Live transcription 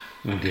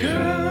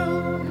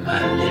Girl,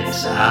 my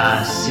lips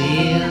are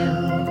sealed.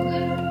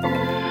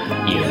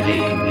 You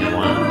make me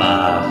want to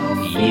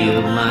barf.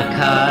 Yield my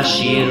car,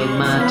 shield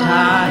my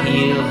tie,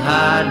 heel,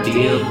 high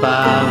deal,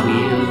 bar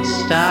wheel,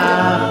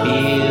 stop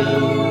you.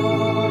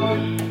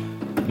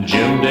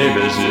 Jim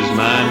Davis is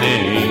my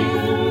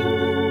name.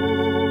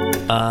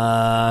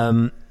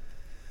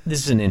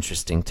 This is an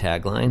interesting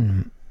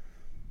tagline.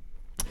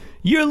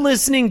 You're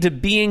listening to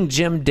Being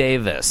Jim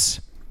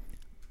Davis.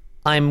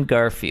 I'm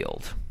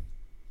Garfield.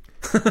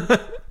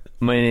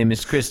 My name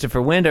is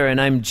Christopher Winder, and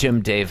I'm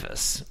Jim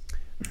Davis.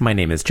 My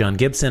name is John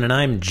Gibson, and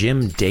I'm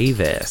Jim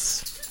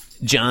Davis.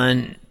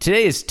 John,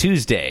 today is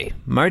Tuesday,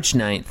 March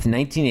 9th,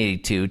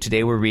 1982.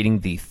 Today we're reading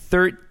the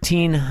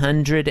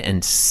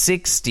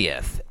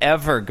 1360th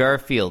ever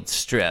Garfield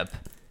strip.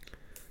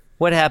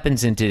 What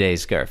happens in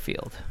today's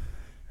Garfield?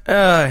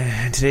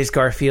 Today's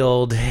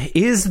Garfield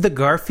is the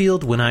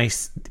Garfield when I...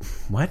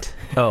 What?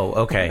 Oh,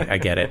 okay, I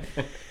get it.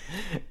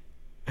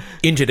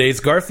 In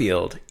today's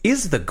Garfield,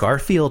 is the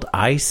Garfield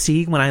I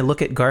see when I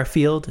look at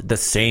Garfield the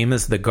same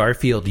as the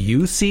Garfield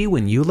you see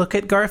when you look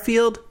at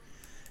Garfield?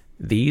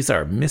 These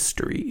are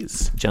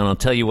mysteries. John, I'll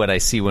tell you what I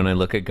see when I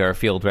look at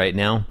Garfield right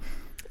now.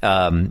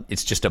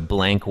 It's just a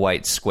blank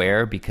white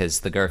square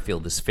because the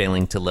Garfield is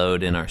failing to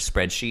load in our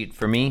spreadsheet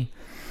for me.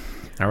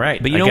 All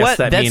right. But you know what?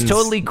 That's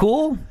totally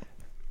cool.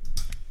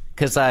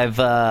 Because I've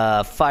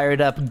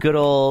fired up good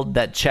old,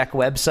 that Czech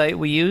website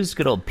we use,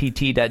 good old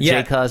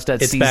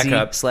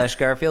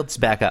pt.jcos.cz/Garfield. It's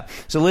back up.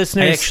 So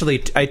listeners...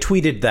 I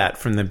tweeted that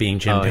from the Being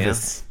Jim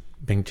Davis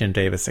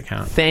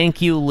account.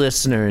 Thank you,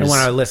 listeners. I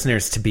want our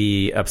listeners to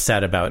be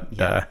upset about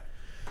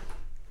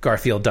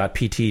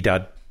Garfield.pt.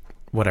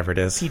 Whatever it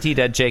is.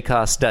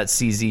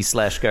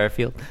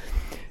 pt.jcos.cz/Garfield.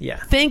 Yeah.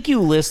 Thank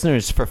you,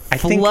 listeners, for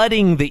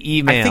flooding the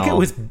email. I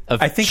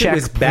think it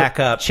was back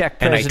up. Czech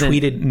and President I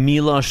tweeted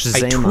Miloš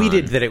Zeman. I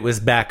tweeted that it was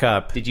back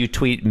up. Did you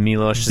tweet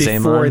Miloš Zeman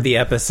before the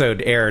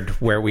episode aired,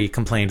 where we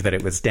complained that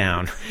it was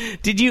down?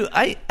 Did you?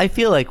 I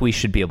feel like we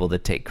should be able to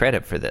take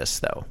credit for this,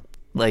 though.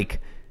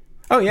 Like,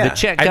 oh yeah, the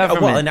Czech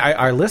government.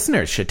 Our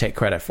listeners should take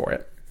credit for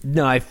it.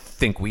 No, I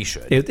think we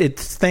should.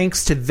 It's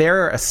thanks to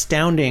their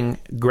astounding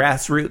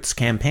grassroots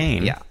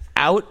campaign. Yeah.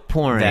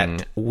 Outpouring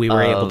that we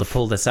were able to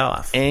pull this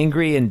off.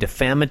 Angry and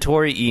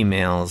defamatory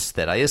emails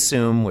that I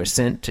assume were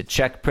sent to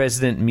Czech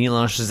President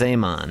Miloš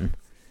Zeman.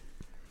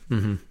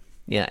 Mm-hmm.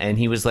 Yeah, and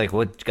he was like,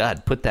 "What?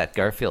 God, put that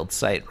Garfield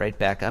site right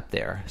back up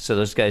there, so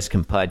those guys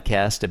can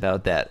podcast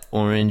about that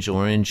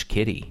orange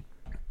kitty."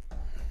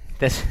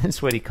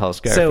 That's what he calls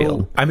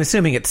Garfield. So I'm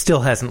assuming it still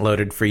hasn't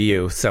loaded for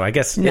you. So I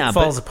guess it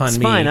falls upon it's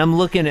me. Fine. I'm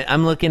looking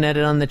at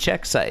it on the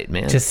Czech site,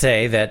 man. To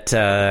say that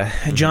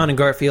John and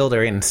Garfield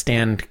are in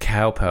stand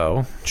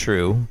cowpo.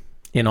 True.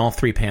 In all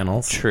three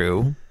panels.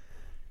 True.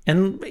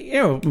 And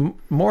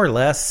more or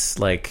less,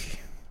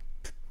 like,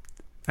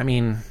 I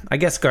mean, I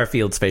guess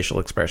Garfield's facial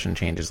expression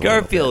changes a little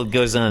bit. Garfield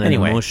goes on an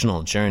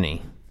emotional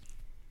journey.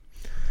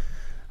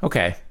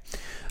 Okay.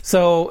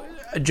 So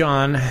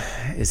John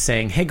is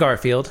saying, "Hey,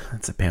 Garfield,"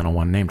 that's a panel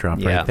one name drop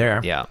right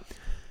there. Yeah.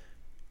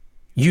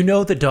 "You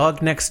know the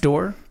dog next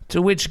door?" To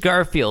which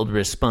Garfield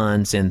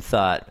responds in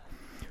thought,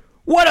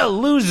 "What a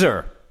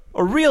loser!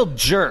 A real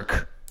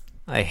jerk!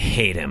 I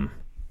hate him."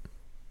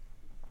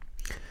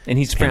 And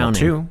he's frowning.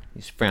 Panel 2.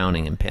 He's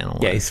frowning in panel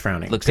 1. Yeah, he's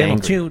frowning. Looks panel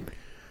angry. 2,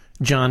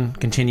 John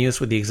continues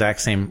with the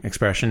exact same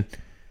expression.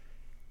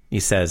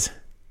 He says,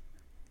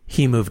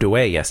 "He moved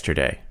away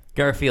yesterday."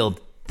 Garfield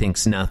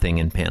thinks nothing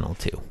in panel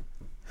 2.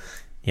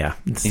 Yeah.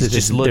 He's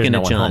just looking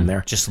at John.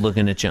 There. Just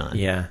looking at John.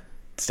 Yeah.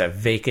 It's a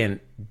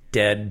vacant,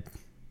 dead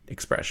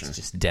expression. It's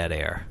just dead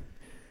air.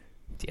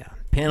 Yeah.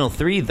 Panel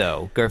 3,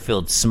 though,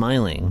 Garfield's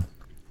smiling.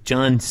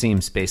 John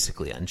seems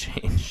basically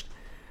unchanged.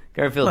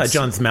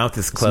 John's mouth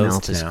is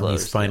closed now.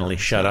 He's finally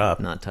shut up.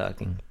 Not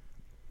talking.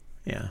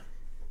 Yeah.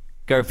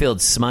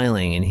 Garfield's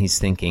smiling, and he's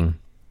thinking,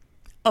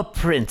 "A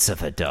prince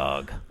of a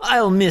dog.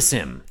 I'll miss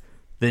him.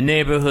 The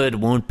neighborhood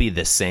won't be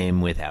the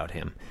same without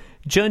him."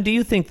 John, do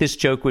you think this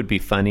joke would be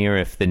funnier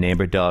if the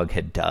neighbor dog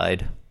had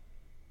died?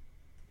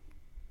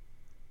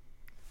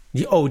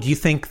 Do you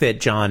think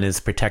that John is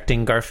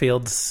protecting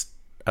Garfield's...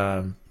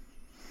 No,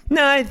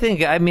 I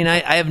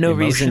have no emotions?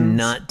 reason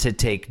not to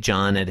take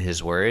John at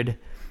his word.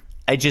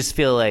 I just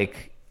feel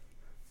like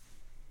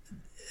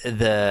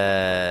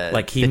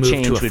he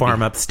moved to a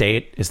farm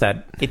upstate? Is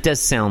that... It does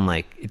sound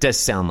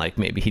like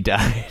maybe he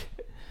died.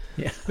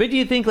 Yeah. But do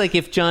you think, like,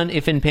 if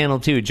in panel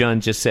 2,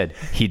 John just said,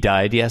 "He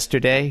died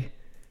yesterday,"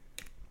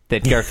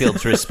 that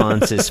Garfield's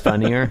response is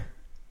funnier?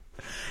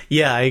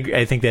 Yeah,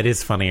 I think that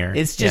is funnier.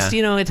 It's just,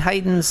 it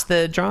heightens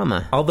the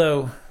drama.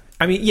 Although,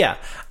 I mean, yeah.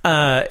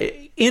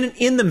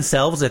 In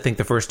themselves, I think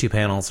the first 2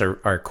 panels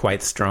are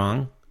quite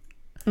strong.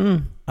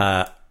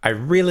 I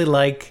really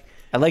like...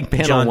 I like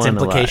panel John's 1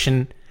 implication. a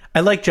lot. I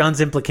like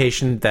John's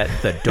implication that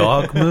the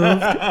dog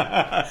moved,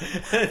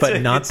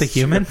 but not the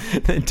human.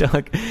 The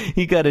dog,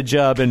 he got a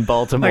job in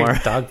Baltimore.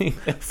 Like, dog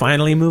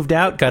finally moved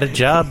out, got a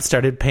job,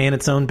 started paying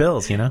its own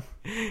bills,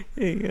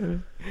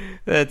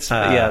 That's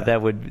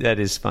that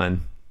is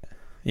fun.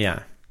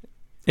 Yeah.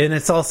 And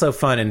it's also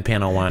fun in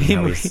panel one. He,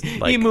 how he's,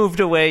 he moved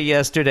away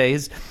yesterday.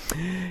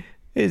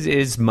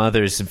 His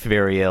mother's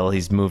very ill.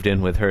 He's moved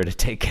in with her to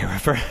take care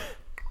of her.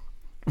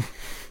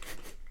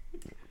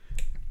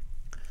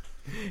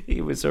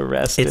 He was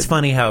arrested. It's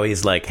funny how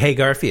he's like, "Hey,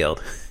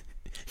 Garfield,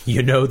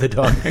 you know the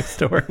dog next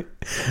door,"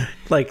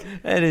 like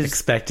That is-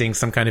 expecting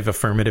some kind of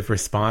affirmative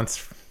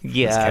response.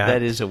 Yeah,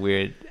 that is a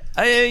weird.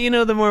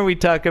 The more we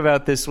talk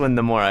about this one,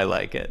 the more I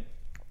like it.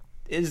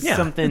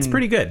 It's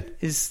pretty good.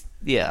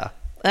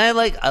 I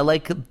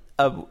like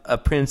a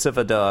prince of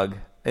a dog.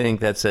 I think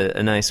that's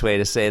a nice way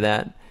to say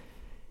that.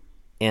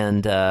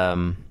 And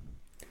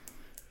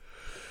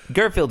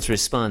Garfield's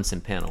response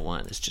in panel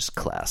one is just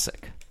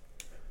classic.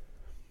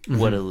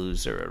 What a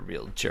loser, a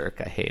real jerk.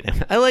 I hate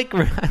him. I like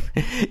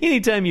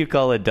anytime you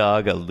call a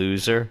dog a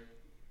loser.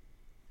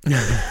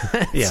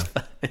 Yeah,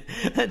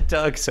 That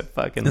dog's a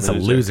fucking that's loser.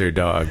 a loser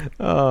dog.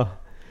 Oh.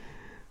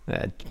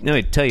 No,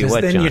 I tell you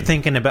what, Then John. you're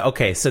thinking about,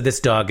 okay, so this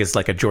dog is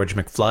like a George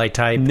McFly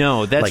type.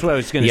 No, that's Like, what I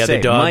was going to say. The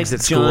other dogs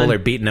at school are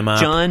beating him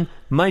up. John,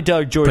 my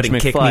dog George Putting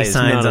kick me McFly is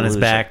signs not a on his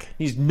loser. back.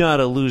 He's not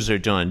a loser,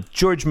 John.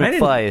 George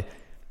McFly.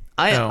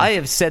 I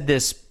have said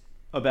this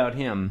about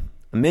him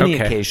on many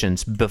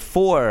occasions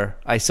before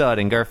I saw it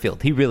in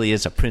Garfield. He really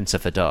is a prince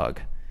of a dog.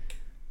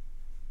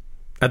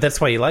 That's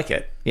why you like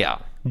it. Yeah.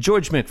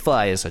 George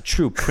McFly is a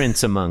true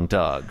prince among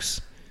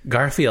dogs.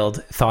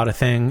 Garfield thought a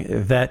thing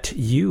that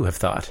you have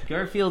thought.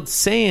 Garfield's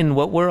saying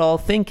what we're all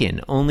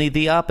thinking, only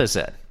the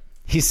opposite.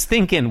 He's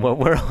thinking what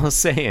we're all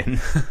saying.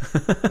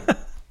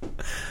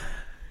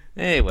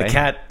 Anyway. The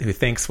cat who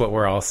thinks what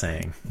we're all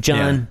saying.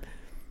 John. Yeah.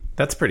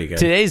 That's pretty good.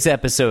 Today's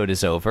episode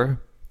is over.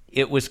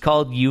 It was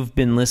called You've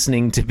Been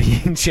Listening to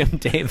Being Jim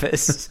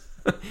Davis.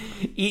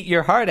 Eat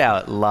your heart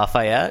out,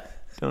 Lafayette.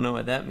 Don't know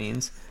what that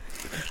means.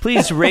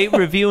 Please rate,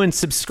 review, and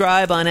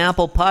subscribe on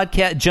Apple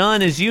Podcast.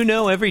 John, as you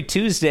know, every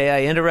Tuesday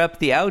I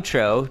interrupt the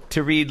outro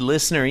to read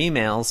listener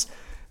emails.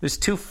 There's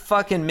too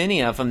fucking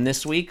many of them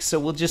this week, so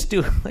we'll just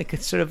do like a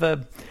sort of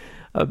an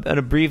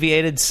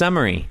abbreviated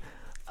summary.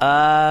 We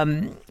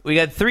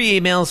got 3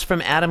 emails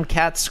from Adam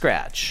Cat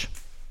Scratch.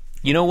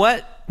 You know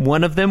what?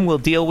 One of them we'll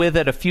deal with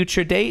at a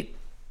future date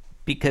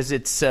because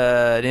it's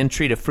an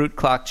entry to Fruit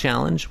Clock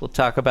Challenge. We'll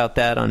talk about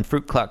that on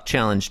Fruit Clock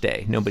Challenge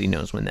Day. Nobody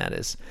knows when that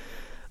is.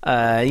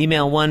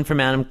 Email 1 from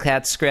Adam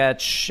Cat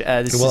Scratch.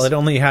 It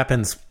only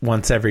happens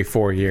once every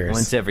 4 years.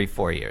 Once every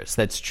 4 years.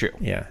 That's true.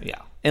 Yeah.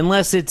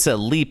 Unless it's a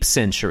leap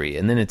century,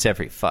 and then it's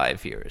every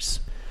 5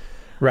 years.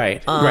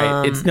 Right.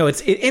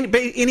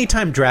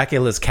 Anytime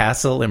Dracula's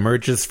castle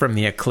emerges from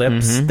the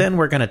eclipse, then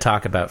we're going to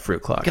talk about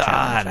Fruit Clock God,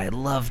 Challenge. I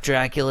love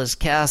Dracula's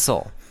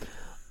castle.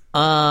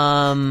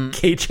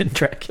 Cajun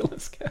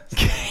Dracula's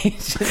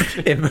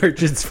castle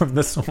emerges from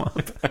the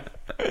swamp.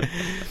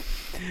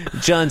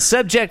 John,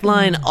 subject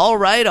line, all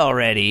right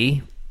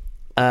already.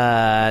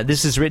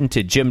 This is written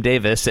to Jim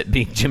Davis at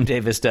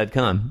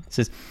beingjimdavis.com. It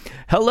says,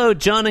 hello,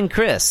 John and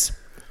Chris.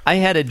 I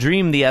had a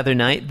dream the other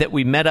night that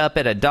we met up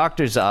at a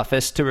doctor's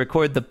office to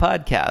record the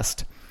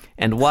podcast.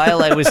 And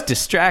while I was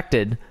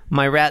distracted,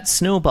 my rat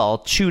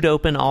Snowball chewed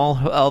open all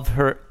of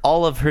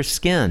her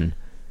skin.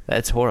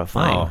 That's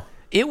horrifying. Oh.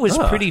 It was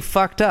pretty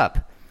fucked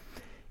up.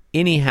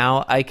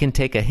 Anyhow, I can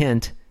take a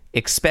hint.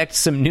 Expect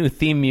some new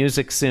theme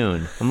music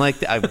soon.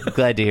 I'm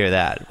glad to hear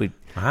that. We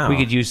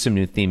could use some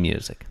new theme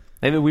music.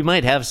 Maybe we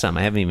might have some.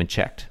 I haven't even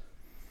checked.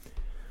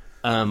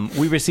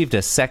 We received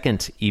a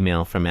second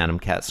email from Adam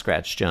Cat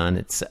Scratch, John.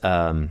 It's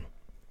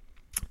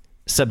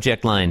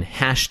subject line,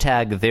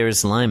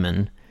 #there's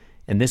Lyman.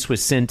 And this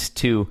was sent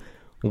to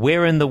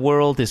where in the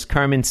world is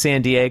Carmen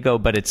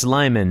Sandiego, but it's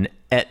Lyman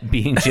at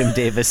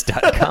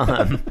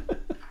beingjimdavis.com.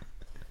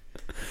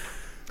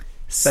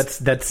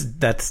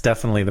 That's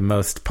definitely the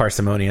most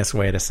parsimonious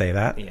way to say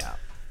that. Yeah.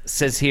 It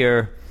says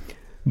here,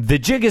 the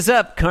jig is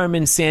up,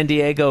 Carmen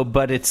Sandiego,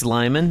 but it's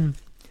Lyman.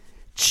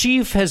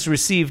 Chief has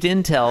received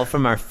intel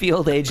from our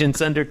field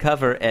agents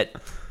undercover at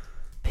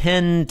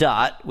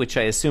PennDOT, which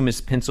I assume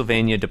is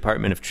Pennsylvania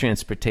Department of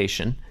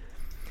Transportation.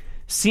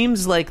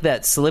 Seems like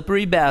that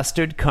slippery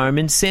bastard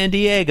Carmen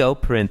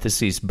Sandiego,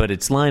 parentheses, but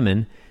it's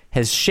Lyman,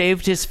 has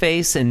shaved his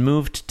face and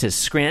moved to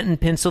Scranton,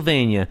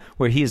 Pennsylvania,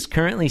 where he is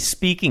currently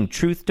speaking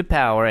truth to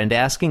power and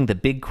asking the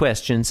big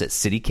questions at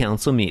city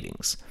council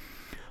meetings.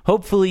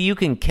 Hopefully you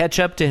can catch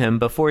up to him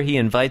before he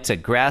invites a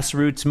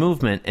grassroots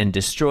movement and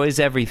destroys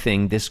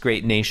everything this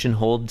great nation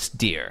holds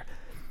dear.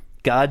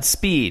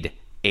 Godspeed,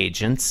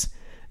 agents.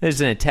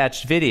 There's an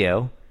attached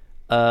video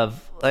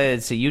of,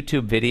 it's a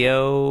YouTube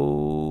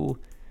video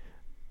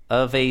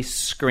of a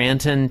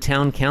Scranton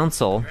town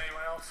council.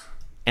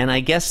 And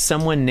I guess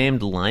someone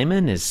named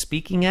Lyman is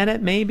speaking at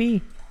it,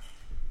 maybe?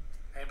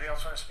 Anybody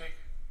else want to speak?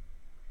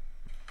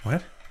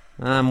 What?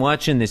 I'm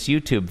watching this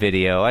YouTube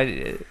video.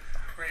 Raymond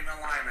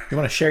Lyman. You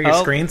want to share your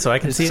screen so I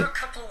can see So it? a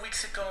couple of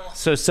weeks ago,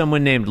 So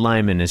someone named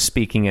Lyman is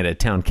speaking at a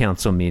town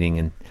council meeting.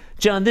 And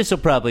John, this will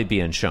probably be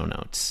in show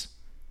notes.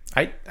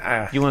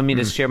 You want me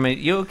to share my...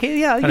 You okay?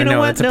 Yeah, you don't know know.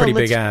 what? That's a pretty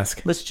big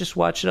ask. Let's just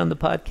watch it on the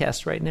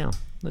podcast right now.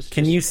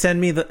 Can you send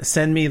me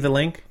the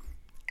link?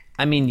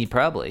 I mean, you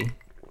probably...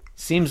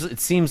 It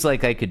seems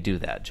like I could do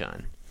that,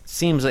 John.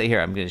 Seems like, here,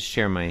 I'm going to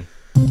share my...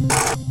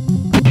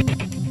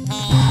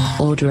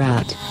 Old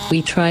rat.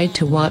 We tried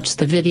to watch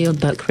the video,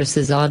 but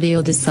Chris's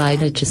audio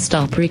decided to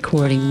stop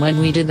recording when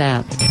we did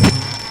that.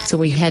 So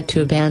we had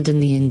to abandon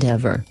the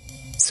endeavor.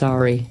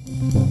 Sorry.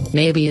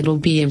 Maybe it'll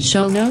be in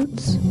show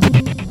notes?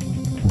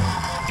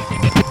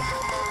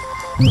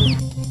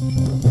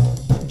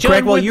 John,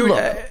 Craig, well, you...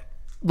 look,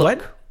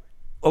 what?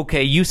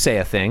 okay, you say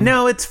a thing.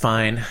 No, it's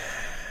fine.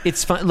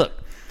 It's fine. Look,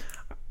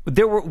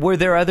 were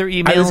there other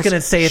emails? I was going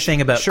to say a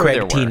thing about Sure Craig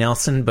there T. were.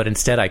 Nelson, but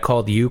instead I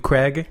called you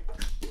Craig.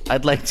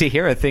 I'd like to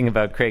hear a thing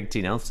about Craig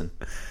T. Nelson.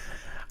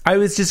 I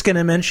was just going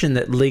to mention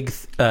that Lynn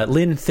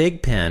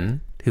Thigpen,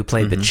 who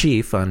played the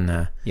chief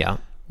on Yeah.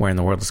 Where in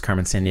the World is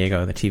Carmen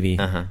Sandiego, the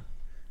TV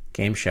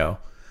game show,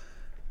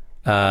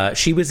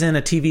 she was in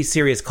a TV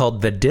series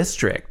called The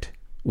District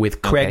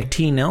with Craig Okay.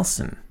 T.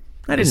 Nelson.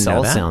 I didn't This know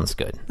all that. sounds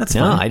good. That's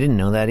no, fun. I didn't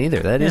know that either.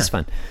 That is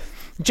fun.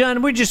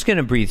 John, we're just going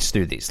to breeze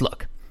through these.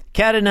 Look,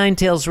 Cat of Nine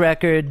Tails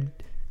Record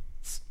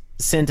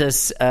sent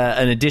us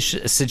a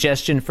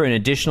suggestion for an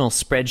additional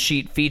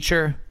spreadsheet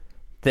feature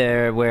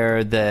there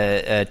where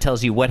the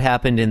tells you what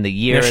happened in the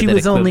year. Yeah, she that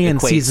was only in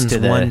equates seasons to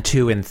the- 1,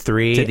 2, and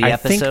 3. to the I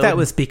think episode. that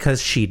was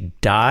because she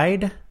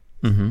died.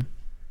 Mm-hmm.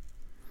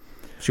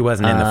 She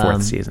wasn't in the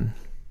 4th season.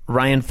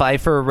 Ryan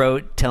Pfeiffer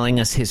wrote, telling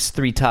us his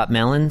 3 top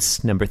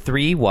melons. Number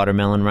 3,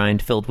 watermelon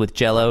rind filled with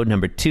Jell-O.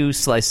 Number 2,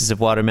 slices of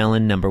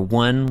watermelon. Number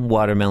 1,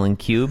 watermelon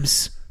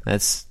cubes.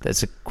 That's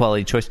a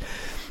quality choice.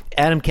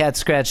 Adam Cat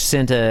Scratch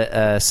sent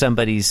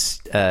somebody's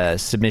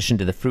submission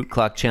to the Fruit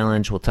Clock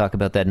Challenge. We'll talk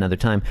about that another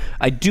time.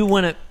 I do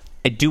want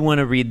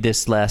to read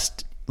this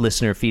last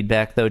listener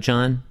feedback, though,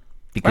 John,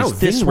 because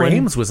this Ving one,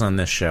 Rhames was on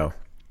this show.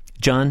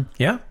 John,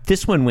 Yeah?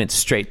 this one went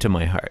straight to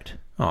my heart.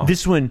 Oh.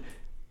 This one,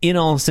 in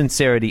all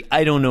sincerity,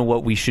 I don't know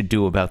what we should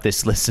do about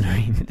this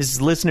listener. This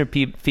is listener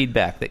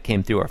feedback that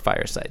came through our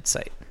Fireside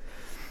site.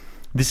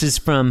 This is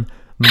from...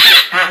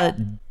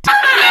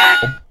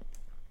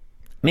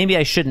 Maybe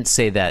I shouldn't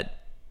say that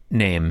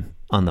name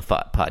on the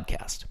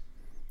podcast.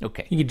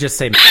 Okay. You could just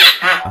say...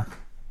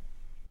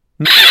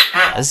 This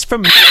is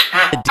from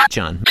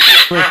John.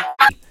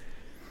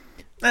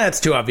 That's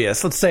too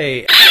obvious. Let's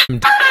say...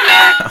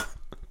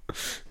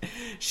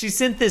 She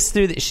sent this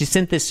through the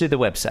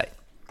website.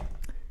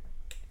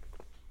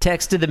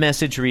 Text of the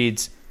message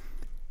reads,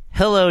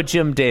 "Hello,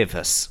 Jim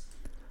Davis.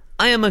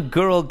 I am a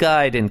girl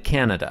guide in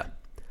Canada.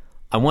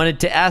 I wanted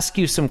to ask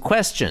you some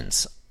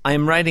questions. I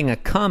am writing a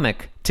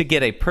comic to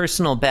get a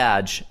personal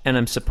badge, and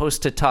I'm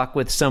supposed to talk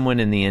with someone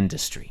in the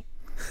industry.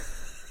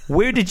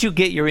 Where did you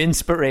get your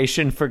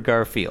inspiration for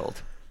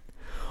Garfield?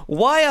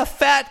 Why a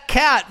fat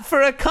cat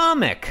for a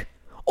comic?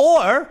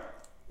 Or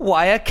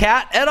why a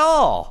cat at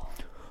all?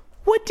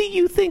 What do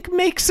you think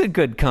makes a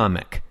good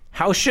comic?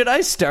 How should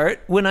I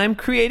start when I'm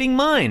creating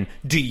mine?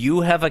 Do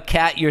you have a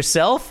cat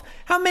yourself?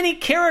 How many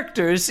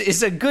characters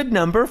is a good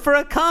number for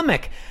a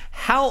comic?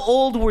 How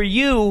old were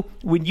you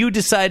when you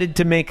decided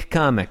to make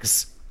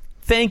comics?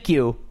 Thank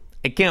you.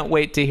 I can't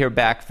wait to hear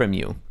back from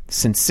you.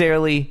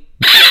 Sincerely,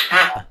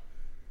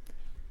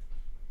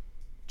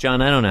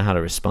 John, I don't know how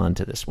to respond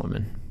to this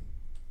woman.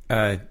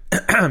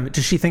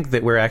 Does she think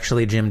that we're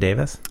actually Jim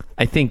Davis?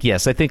 I think,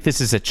 yes. I think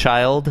this is a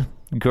child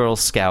Girl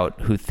Scout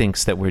who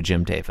thinks that we're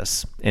Jim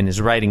Davis and is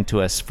writing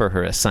to us for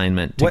her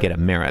assignment to get a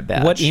merit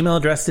badge. What email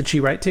address did she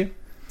write to?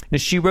 Now,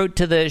 she wrote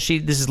to this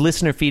is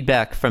listener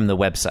feedback from the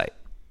website.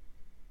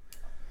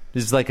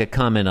 This is like a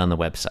comment on the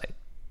website.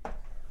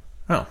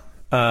 Oh.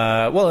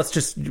 Well, let's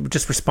just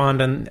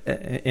respond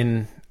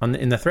in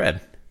the thread.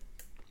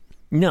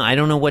 No, I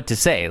don't know what to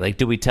say. Like,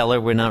 do we tell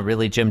her we're not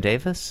really Jim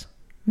Davis?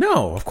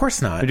 No, of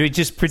course not. Or do we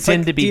just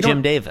pretend to be you Jim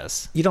don't-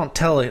 Davis? You don't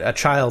tell a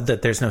child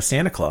that there's no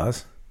Santa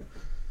Claus.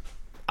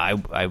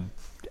 I'm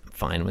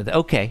fine with it.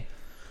 Okay.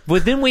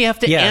 Well, then we have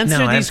to Yeah, answer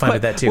no, I'm these fine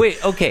with that too.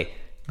 Wait, okay.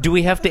 Do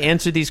we have to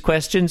answer these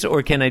questions,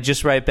 or can I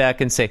just write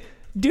back and say,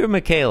 "Dear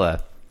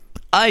Michaela,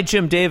 I,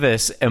 Jim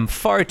Davis, am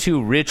far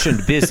too rich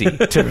and busy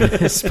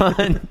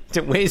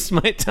to waste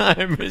my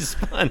time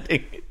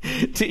responding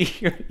to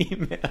your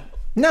email."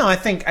 No, I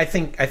think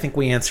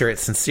we answer it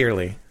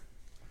sincerely.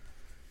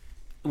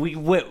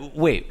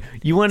 Wait.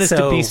 You want us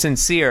to be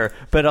sincere,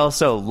 but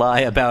also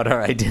lie about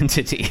our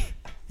identity?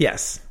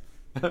 Yes.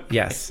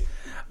 Yes.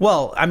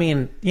 Well, I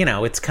mean,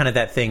 it's kind of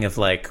that thing of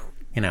like,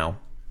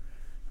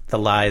 the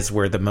lies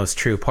were the most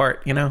true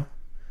part,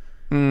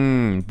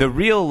 The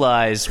real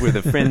lies were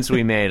the friends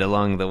we made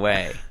along the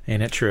way.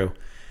 Ain't it true?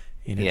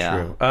 Ain't it Yeah.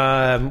 true?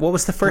 What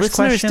was the first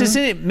Listeners,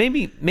 question?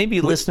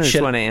 maybe listeners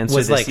want to answer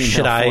was this like, email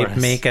should for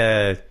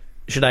us.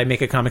 Should I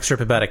make a comic strip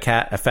about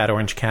a fat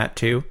orange cat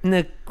too? And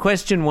the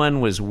question 1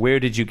 was, where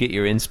did you get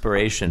your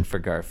inspiration for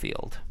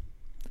Garfield?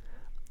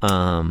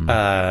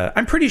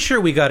 I'm pretty sure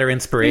we got our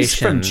It's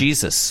inspiration from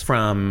Jesus.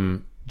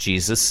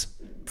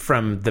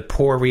 from the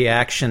poor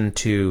reaction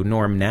to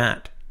Norm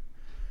Nat.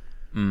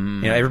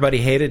 Everybody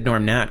hated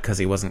Norm Nat because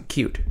he wasn't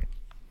cute.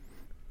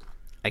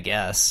 I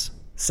guess.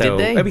 So,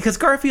 Did they? Because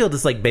Garfield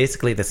is like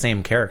basically the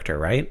same character,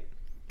 right?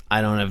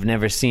 I've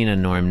never seen a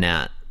Norm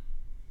Nat.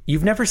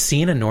 You've never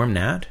seen a Norm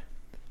Nat?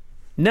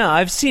 No,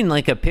 I've seen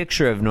like a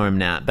picture of Norm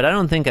Nat, but I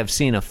don't think I've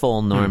seen a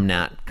full Norm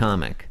Nat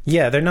comic.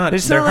 Yeah, they're not.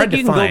 It's They're not hard like to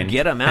you can go find.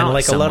 get 'em and out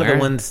like a lot of the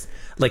somewhere. ones,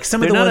 like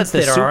some They're of the not ones at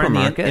the that are on the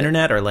supermarket.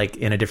 internet are like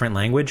in a different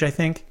language. I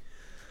think.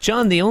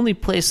 John, the only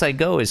place I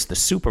go is the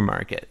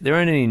supermarket. There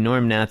aren't any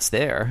Norm Nats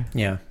there.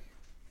 Yeah.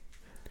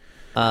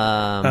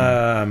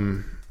 I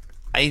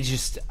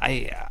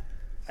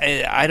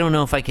don't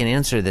know if I can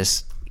answer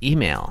this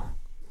email.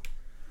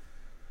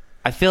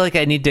 I feel like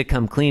I need to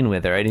come clean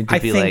with her. I need to I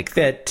be think like,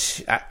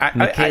 that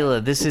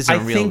Michaela, this isn't I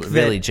think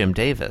really that, Jim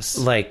Davis.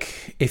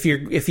 Like if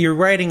you're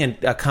writing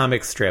a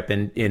comic strip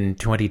in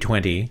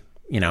 2020,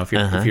 you know, if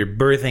you're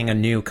birthing a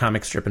new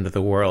comic strip into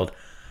the world,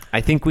 I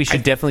think we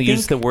should definitely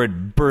use the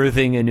word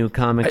birthing a new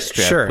comic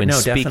strip sure, when no,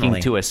 speaking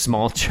definitely. to a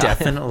small child.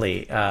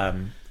 definitely.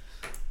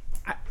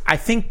 I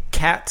think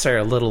cats are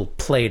a little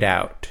played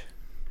out.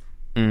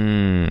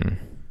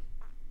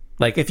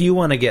 Like if you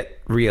want to get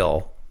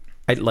real,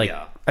 I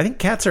think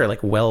cats are like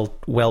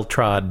well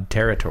trod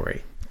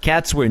territory.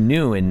 Cats were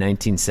new in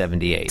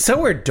 1978.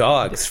 So are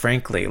dogs,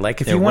 frankly. Like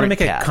if There you want were to make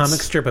cats. a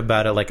comic strip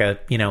about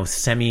a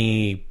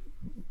semi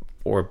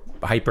or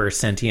hyper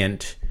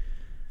sentient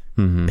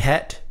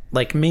pet,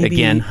 like maybe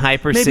Again,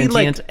 hypersentient,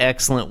 maybe like,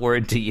 excellent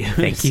word to use.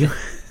 thank you.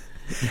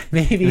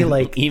 Maybe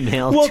like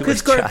Email well, to a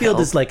because Garfield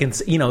child. is like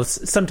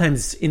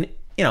sometimes a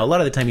lot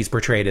of the time he's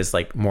portrayed as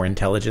like more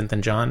intelligent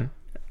than John.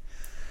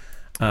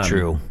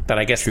 True. But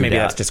I guess True maybe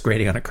that. that's just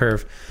grading on a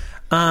curve.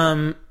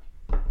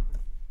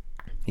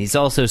 He's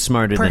also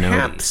smarter than Odie.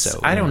 Perhaps So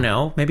I don't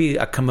know. Maybe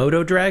a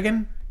Komodo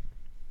dragon.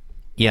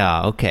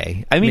 Yeah,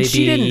 okay. I mean,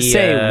 she Maybe, didn't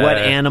say what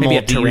animal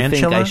maybe a do you think I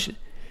tarantula? should.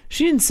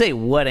 She didn't say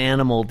what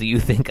animal do you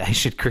think I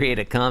should create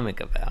a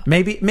comic about.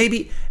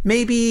 Maybe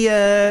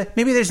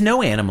there's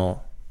no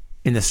animal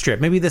in the strip.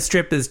 Maybe the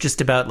strip is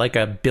just about like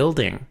a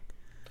building,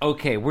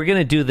 Okay, we're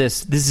gonna do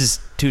this. This is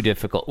too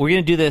difficult. We're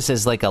gonna do this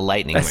as like a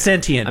lightning a round.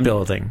 sentient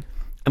building.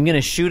 I'm gonna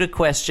shoot a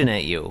question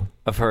at you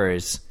of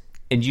hers,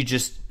 and you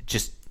just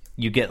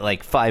you get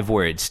like 5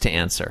 words to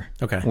answer.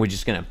 Okay. We're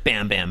just gonna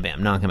bam, bam,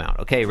 bam, knock them out.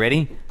 Okay,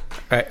 ready?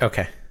 All right,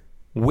 okay.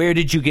 Where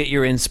did you get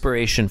your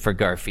inspiration for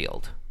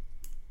Garfield?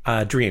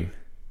 Dream.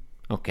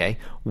 Okay.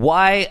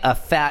 Why a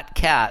fat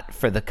cat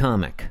for the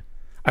comic?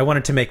 I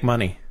wanted to make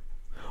money.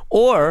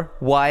 Or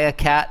why a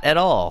cat at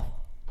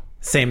all?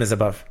 Same as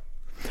above.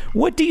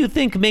 What do you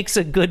think makes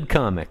a good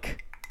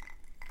comic?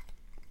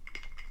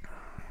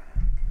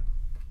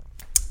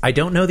 I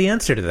don't know the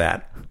answer to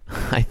that.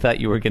 I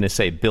thought you were going to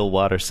say Bill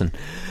Watterson.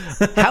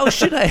 How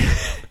should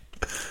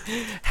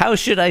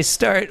I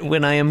start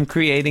when I am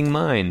creating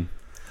mine?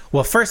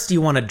 Well, first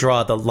you want to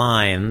draw the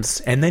lines,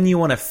 and then you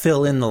want to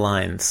fill in the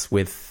lines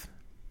with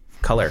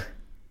color.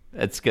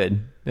 That's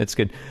good. That's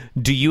good.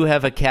 Do you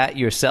have a cat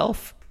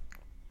yourself?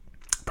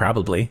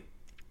 Probably.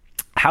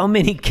 How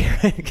many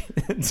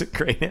That's a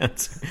great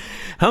answer.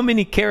 How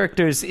many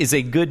characters is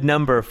a good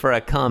number for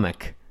a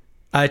comic?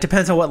 It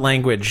depends on what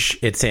language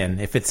it's in.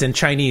 If it's in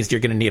Chinese,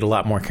 you're going to need a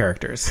lot more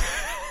characters.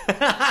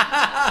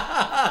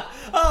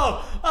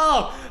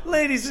 Oh,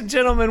 ladies and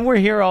gentlemen, we're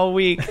here all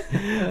week.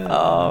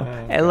 Oh,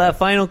 and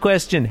final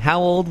question. How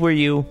old were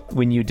you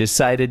when you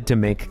decided to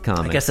make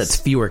comics? I guess that's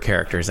fewer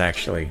characters,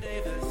 actually.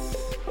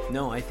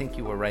 No, I think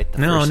you were right the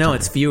No, first time.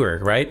 it's fewer,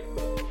 right?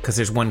 Because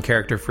there's one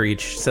character for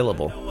each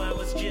syllable.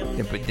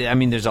 Yeah, but, I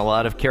mean, there's a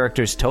lot of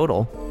characters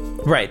total.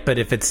 Right, but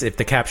if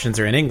the captions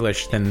are in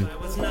English, then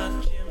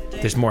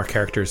there's more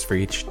characters for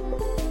each.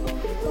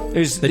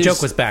 The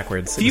joke was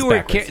backwards. It was Fewer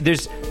backwards.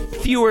 there's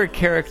fewer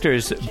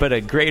characters, but a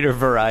greater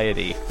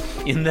variety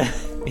in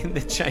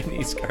the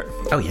Chinese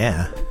Garfield. Oh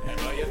yeah.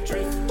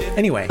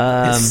 Anyway, it's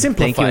thank you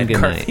simplified and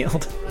good night.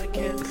 Garfield.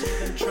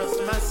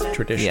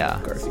 Traditional Yeah.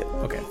 Garfield.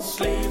 Okay.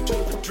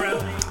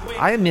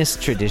 I miss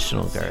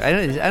traditional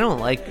Garfield. I don't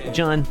like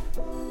John.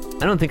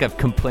 I don't think I've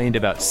complained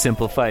about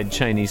simplified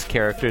Chinese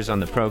characters on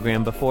the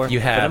program before. You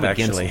have, but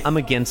actually. I'm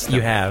against them.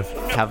 You have.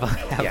 Have I?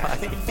 Yeah.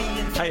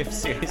 I have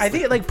seriously. I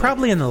think like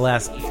probably in the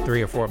last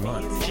 3 or 4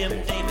 months.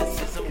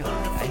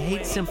 I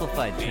hate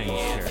simplified Chinese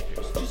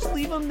characters. Just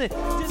leave them.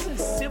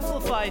 Just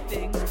simplify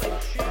things.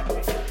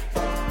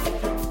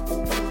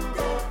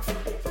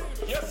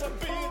 Yes, I'm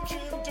being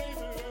Jim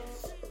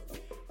Davis.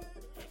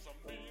 Yes, I'm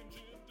being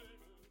Jim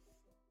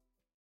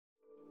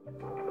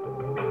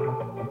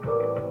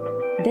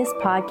Davis. This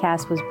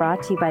podcast was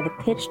brought to you by the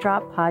Pitch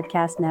Drop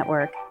Podcast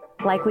Network.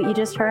 Like what you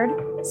just heard?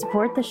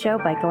 Support the show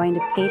by going to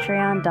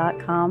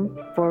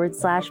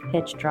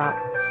patreon.com/Pitch Drop.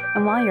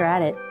 And while you're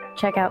at it,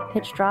 check out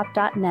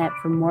pitchdrop.net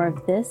for more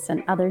of this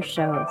and other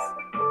shows.